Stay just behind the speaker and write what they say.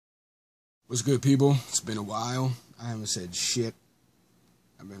What's good, people? It's been a while. I haven't said shit.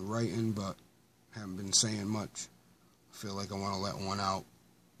 I've been writing, but haven't been saying much. I feel like I want to let one out,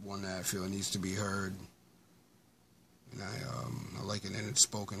 one that I feel needs to be heard. And I like it in its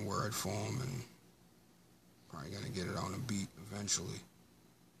spoken word form, and probably gonna get it on a beat eventually.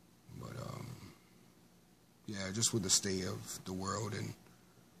 But yeah, just with the state of the world and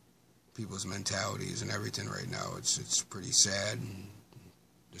people's mentalities and everything right now, it's pretty sad and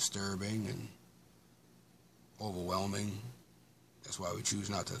disturbing and overwhelming. That's why we choose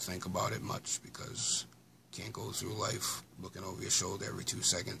not to think about it much, because you can't go through life looking over your shoulder every 2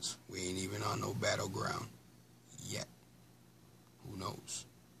 seconds. We ain't even on no battleground yet. Who knows?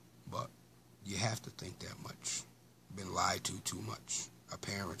 But you have to think that much. Been lied to too much. Our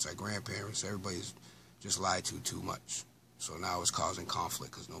parents, our grandparents, everybody's just lied to too much. So now it's causing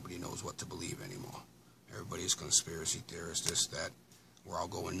conflict because nobody knows what to believe anymore. Everybody's conspiracy theorists, this, that. We're all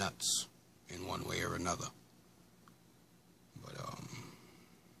going nuts in one way or another. But,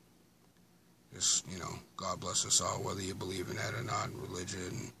 just, you know, God bless us all, whether you believe in that or not,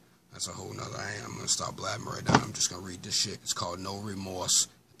 religion, that's a whole nother. I'm going to stop blabbing right now. I'm just going to read this shit. It's called No Remorse.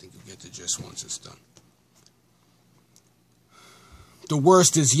 I think you'll get the gist once it's done. The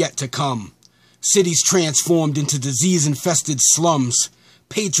worst is yet to come. Cities transformed into disease-infested slums.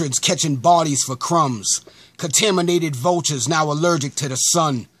 Patrons catching bodies for crumbs. Contaminated vultures now allergic to the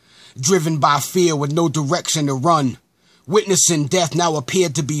sun. Driven by fear with no direction to run. Witnessing death now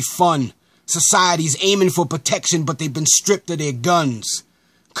appeared to be fun. Society's aiming for protection, but they've been stripped of their guns.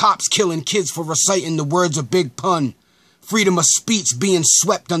 Cops killing kids for reciting the words of Big Pun. Freedom of speech being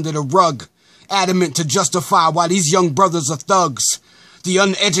swept under the rug. Adamant to justify why these young brothers are thugs. The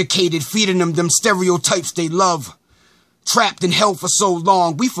uneducated feeding them stereotypes they love. Trapped in hell for so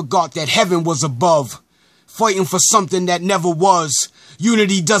long, we forgot that heaven was above. Fighting for something that never was.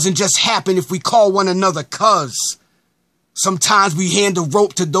 Unity doesn't just happen if we call one another cuz. Sometimes we hand the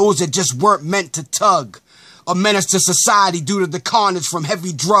rope to those that just weren't meant to tug. A menace to society due to the carnage from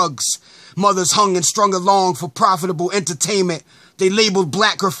heavy drugs. Mothers hung and strung along for profitable entertainment. They labeled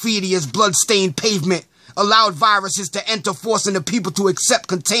black graffiti as blood-stained pavement. Allowed viruses to enter, forcing the people to accept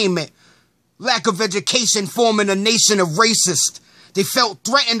containment. Lack of education forming a nation of racists. They felt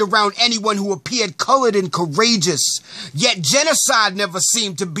threatened around anyone who appeared colored and courageous. Yet genocide never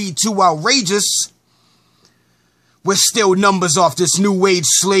seemed to be too outrageous. We're still numbers off this new age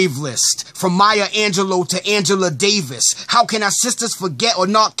slave list. From Maya Angelou to Angela Davis. How can our sisters forget or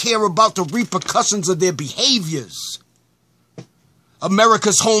not care about the repercussions of their behaviors?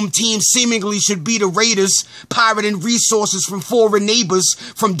 America's home team seemingly should be the Raiders, pirating resources from foreign neighbors,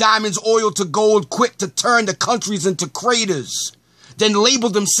 from diamonds, oil to gold, quick to turn the countries into craters. Then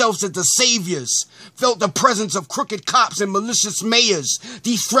labeled themselves as the saviors, felt the presence of crooked cops and malicious mayors,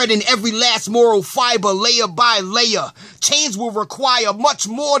 de-threading every last moral fiber layer by layer. Change will require much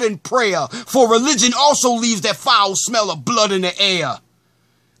more than prayer, for religion also leaves that foul smell of blood in the air.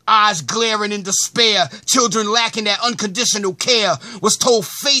 Eyes glaring in despair, children lacking that unconditional care, was told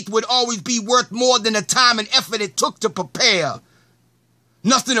faith would always be worth more than the time and effort it took to prepare.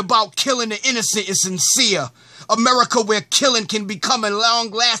 Nothing about killing the innocent is sincere. America where killing can become a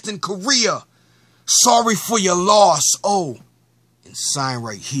long-lasting career. Sorry for your loss, oh, and sign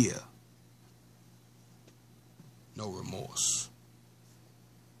right here. No remorse.